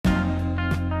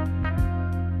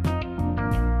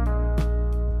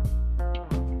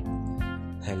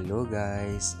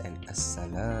guys and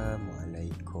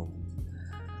Assalamualaikum.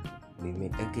 We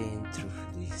meet again through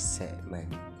this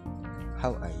segment.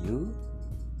 How are you?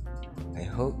 I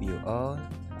hope you all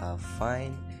are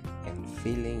fine and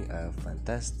feeling a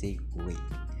fantastic week.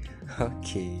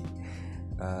 Okay,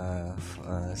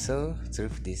 so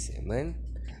through this segment,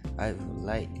 I would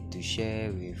like to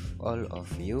share with all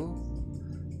of you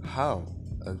how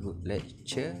a good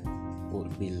lecture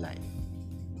would be like.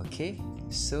 Okay,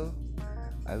 so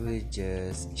I will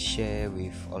just share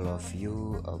with all of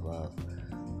you about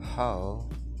how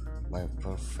my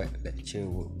perfect lecture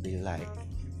would be like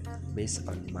based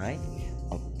on my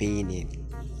opinion.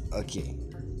 Okay,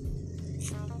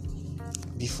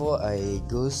 before I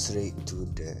go straight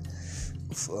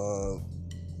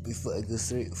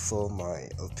for my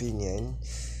opinion,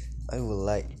 I would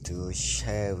like to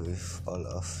share with all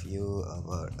of you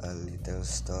about a little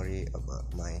story about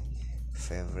my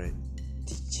favorite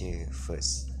teacher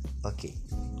first. Okay,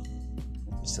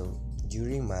 so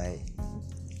during my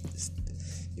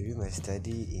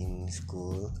study in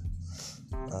school,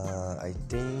 I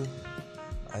think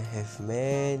I have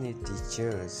many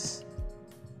teachers.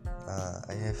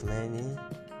 I have many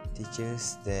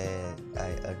teachers that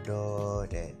I adore,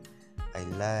 that I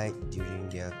like during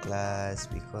their class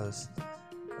because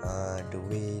the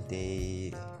way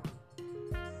they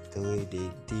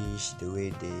teach, the way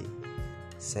they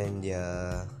send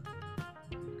their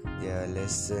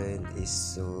lesson is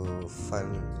so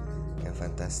fun and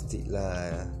fantastic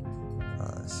lah.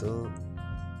 So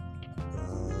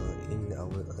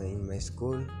in my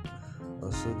school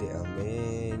also there are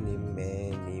many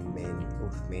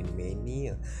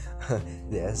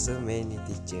there are so many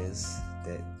teachers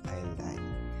that I like.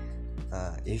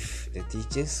 If the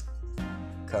teachers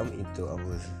come into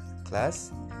our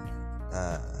class,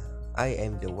 I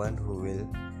am the one who will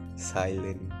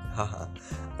silent.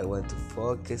 I want to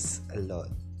focus a lot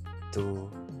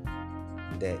to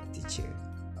that teacher.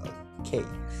 Okay,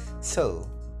 so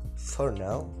for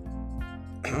now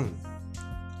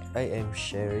I am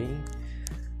sharing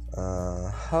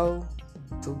how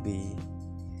to be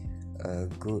a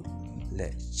good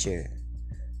lecturer.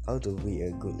 How to be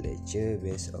a good lecturer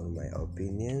based on my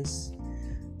opinions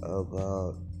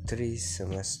about 3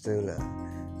 semester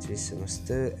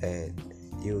at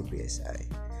UBSI.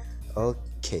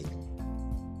 Okay,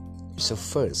 so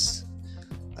first,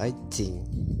 I think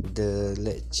the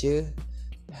lecture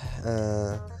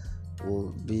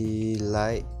would be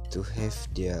like to have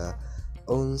their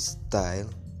own style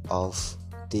of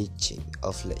teaching,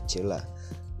 of lecture lah.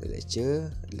 The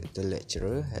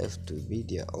lecturer have to be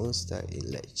their own style in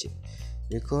lecture,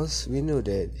 because we know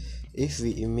that if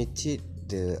we imitate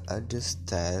the other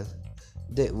style,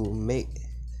 that will make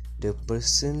the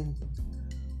person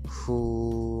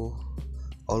who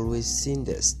always seen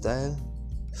that style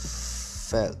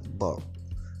felt bored.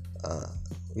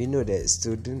 We know that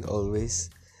student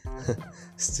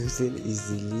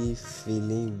easily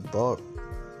feeling bored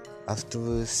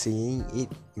after seeing it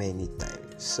many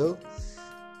times. So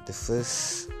the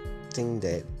first thing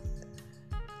that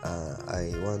I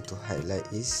want to highlight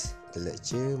is the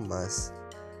lecturer must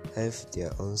have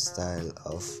their own style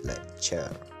of lecture,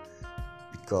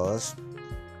 because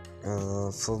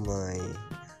for my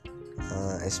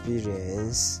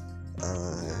experience,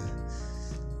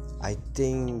 I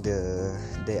think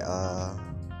there are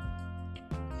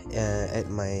at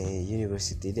my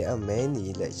university there are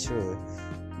many lecturers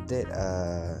that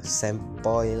are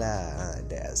sempoy lah,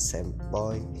 that are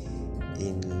sempoy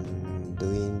in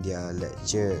doing their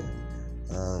lecture.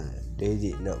 They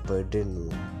did not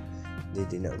burden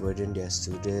their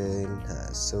student,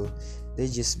 so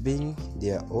they just being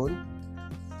their own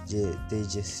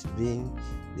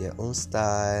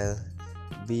style,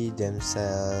 be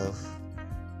themselves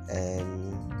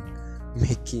and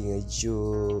making a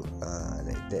joke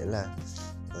like that lah.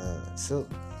 So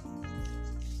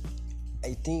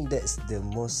I think that's the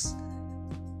most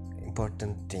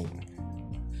important thing.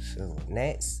 So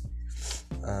next,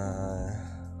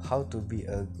 how to be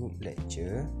a good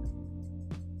lecturer.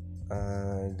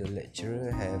 The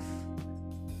lecturer have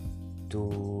to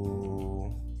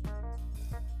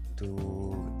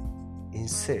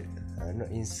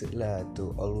to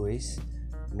always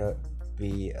not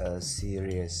be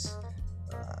serious.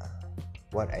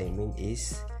 What I mean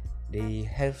is they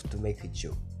have to make a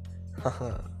joke.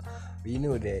 We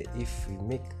know that if we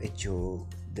make a joke,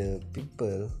 the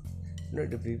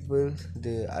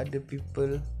other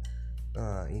people,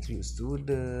 include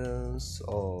students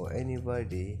or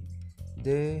anybody,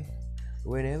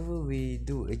 whenever we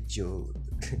do a joke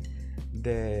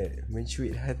that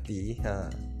mencuit hati,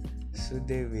 so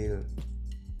they will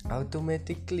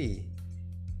automatically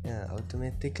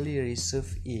automatically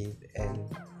reserve it and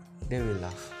they will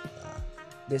laugh.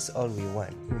 That's all we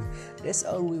want. That's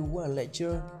all we want,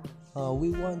 lecturer.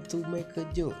 We want to make a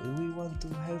joke. We want to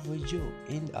have a joke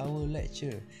in our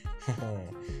lecture.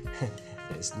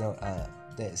 That's not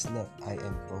I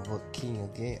am provoking,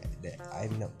 okay? That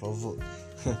I'm not provoked.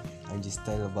 I'm just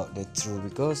telling about the truth,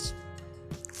 because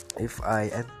if I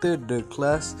enter the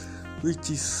class which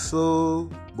is so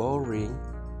boring,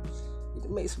 it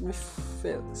makes me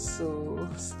feel so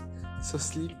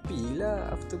sleepy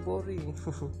lah after boring.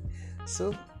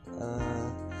 So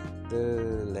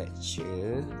the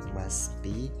lecturer must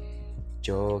be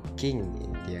joking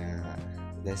in their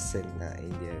lesson,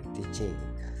 in their teaching,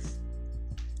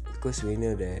 because we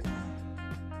know that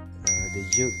the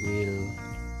joke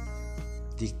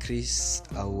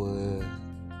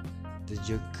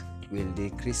will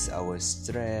decrease our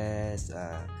stress,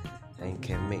 and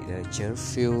can make the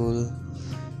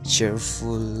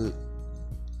cheerful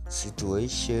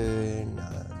situation.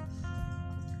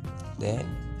 Then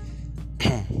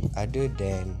other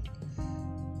than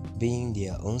being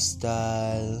their own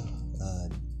style,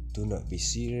 do not be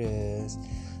serious,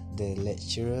 the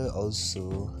lecturer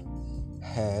also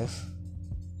have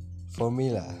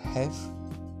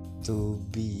to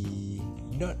be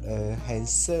not a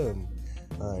handsome,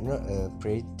 not a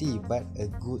pretty, but a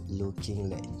good looking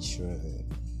lecturer.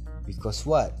 Because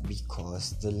what?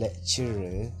 Because the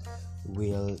lecturer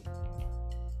will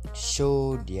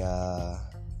show their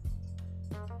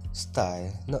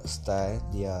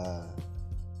their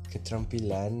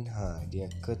keterampilan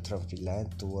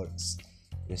towards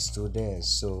the student.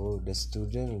 So the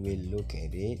student will look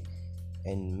at it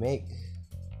and make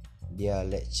their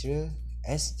lecturer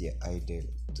as their idol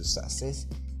to success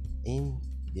in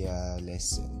their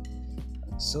lesson.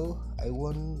 So I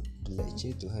want the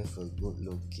lecturer to have a good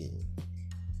looking.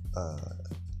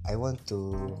 I want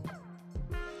to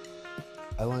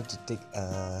take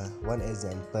one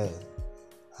example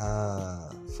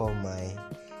for my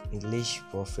English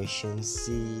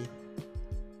proficiency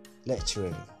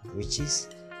lecturer, which is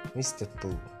Mr.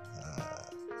 Pooh.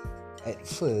 At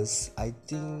first,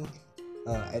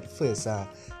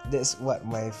 that's what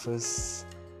my first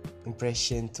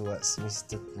impression towards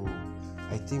Mr. Pooh.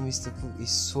 I think Mr. Pooh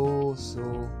is so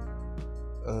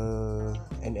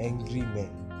an angry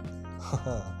man.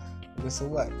 Because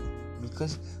of what?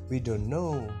 Because we don't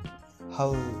know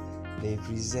how they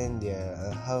present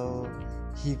how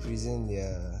he present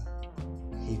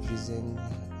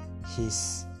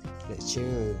his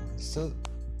lecture. So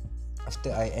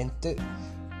after I entered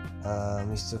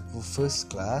Mr. Pooh first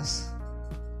class,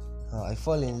 I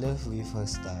fall in love with her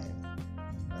style,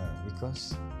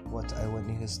 because what I want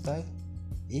in her style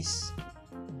is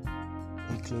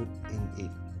include in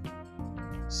it.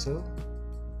 So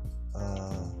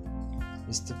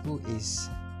Mr. Pooh is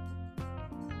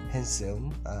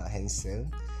handsome,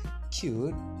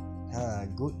 cute,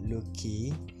 good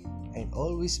looking, and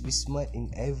always be smart in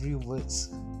every words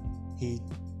he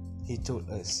told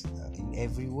us. In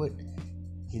every word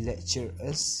he lectured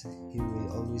us, he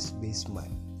will always be smart,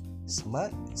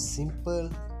 simple,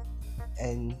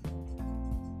 and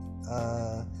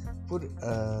put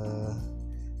a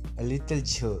little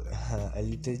joke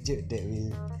that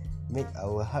will make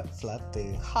our heart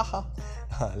flutter.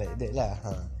 Like that lah.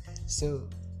 So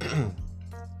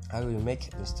I will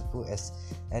make Mr. Pooh as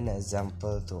an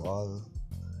example to all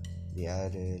the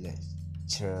other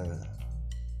lecturer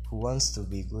who wants to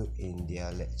be good in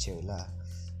their lecture lah.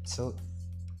 So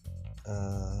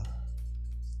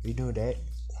we know that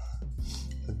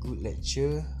a good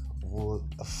lecture will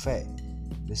affect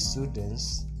the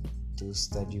students to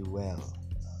study well,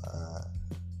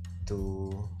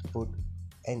 to put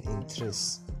an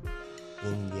interest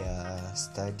in their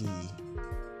study,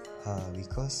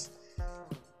 because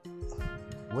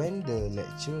when the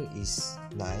lecturer is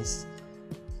nice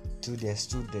to their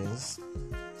students,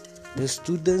 the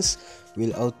students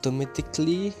will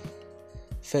automatically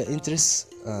feel interest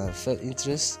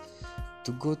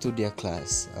to go to their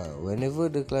class. Whenever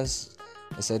the class,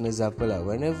 as an example lah,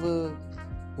 whenever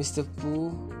Mr.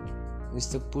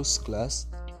 Pooh's class,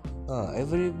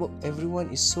 everyone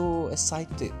is so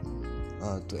excited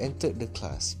to enter the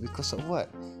class. Because of what?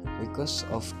 Because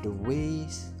of the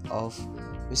ways of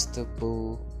Mr.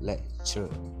 Pooh lecture.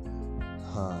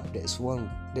 That's all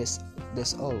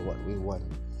what we want.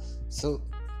 So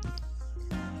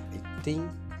I think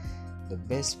the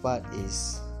best part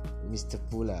is Mr.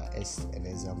 Pooh lah, as an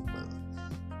example.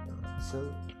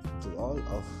 So to all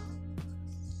of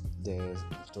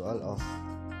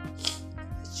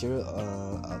lecturer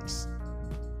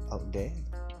out there,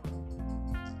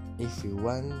 if you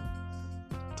want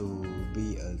to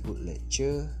be a good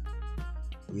lecturer,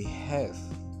 we have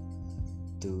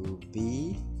to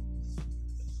be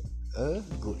a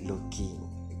good looking.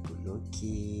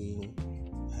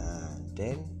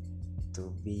 Then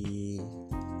to be,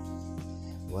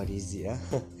 what is it?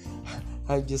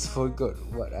 I just forgot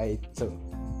what I thought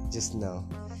just now.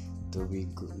 To be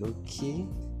good looking.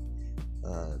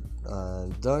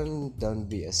 Don't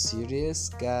be a serious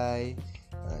guy.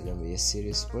 Don't be a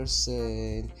serious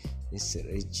person. Insert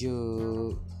a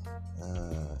joke.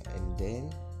 And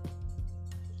then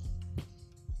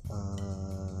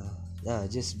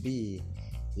just be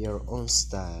your own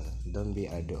style. Don't be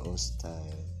other own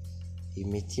style.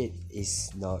 Imitate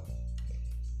is not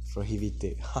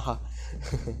prohibited.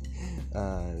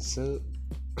 So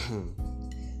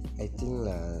I think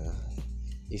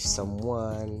if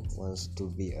someone wants to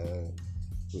be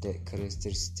that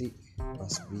characteristic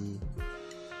must be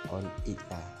on it,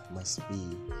 must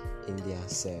be in their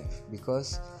self.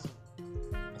 Because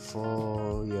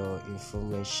for your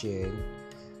information,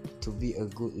 to be a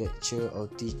good lecturer or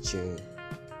teacher,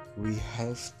 we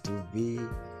have to be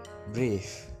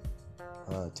brave.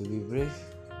 To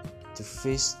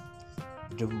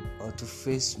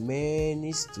face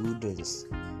many students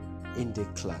in the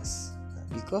class,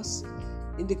 because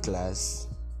in the class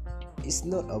it's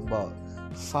not about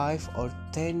 5 or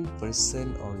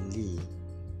 10% only.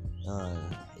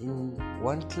 In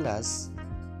one class,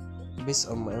 based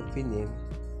on my opinion,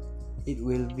 it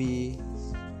will be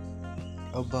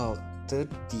about 30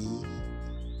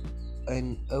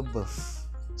 and above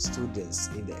students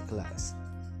in that class.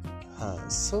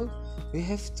 So we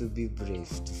have to be brave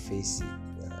to face it,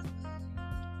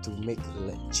 to make a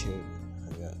lecture,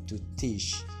 to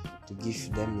teach, to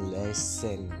give them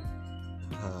lesson,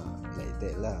 like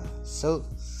that lah. So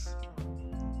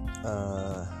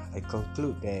I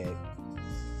conclude that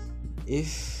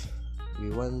if we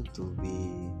want to be,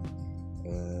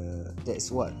 that's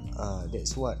what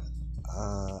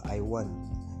I want.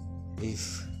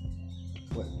 If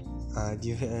what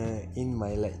in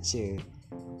my lecture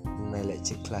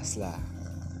class lah,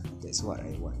 that's what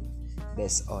I want.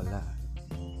 That's all lah.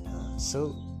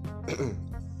 So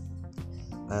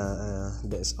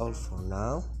that's all for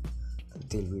now.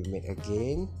 Until we meet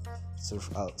again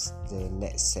throughout the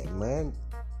next segment.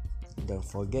 Don't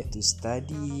forget to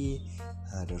study.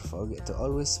 Don't forget to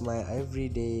always smile every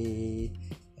day.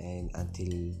 And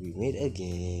until we meet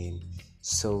again.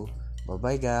 So bye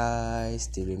bye guys.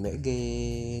 Till we meet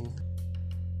again.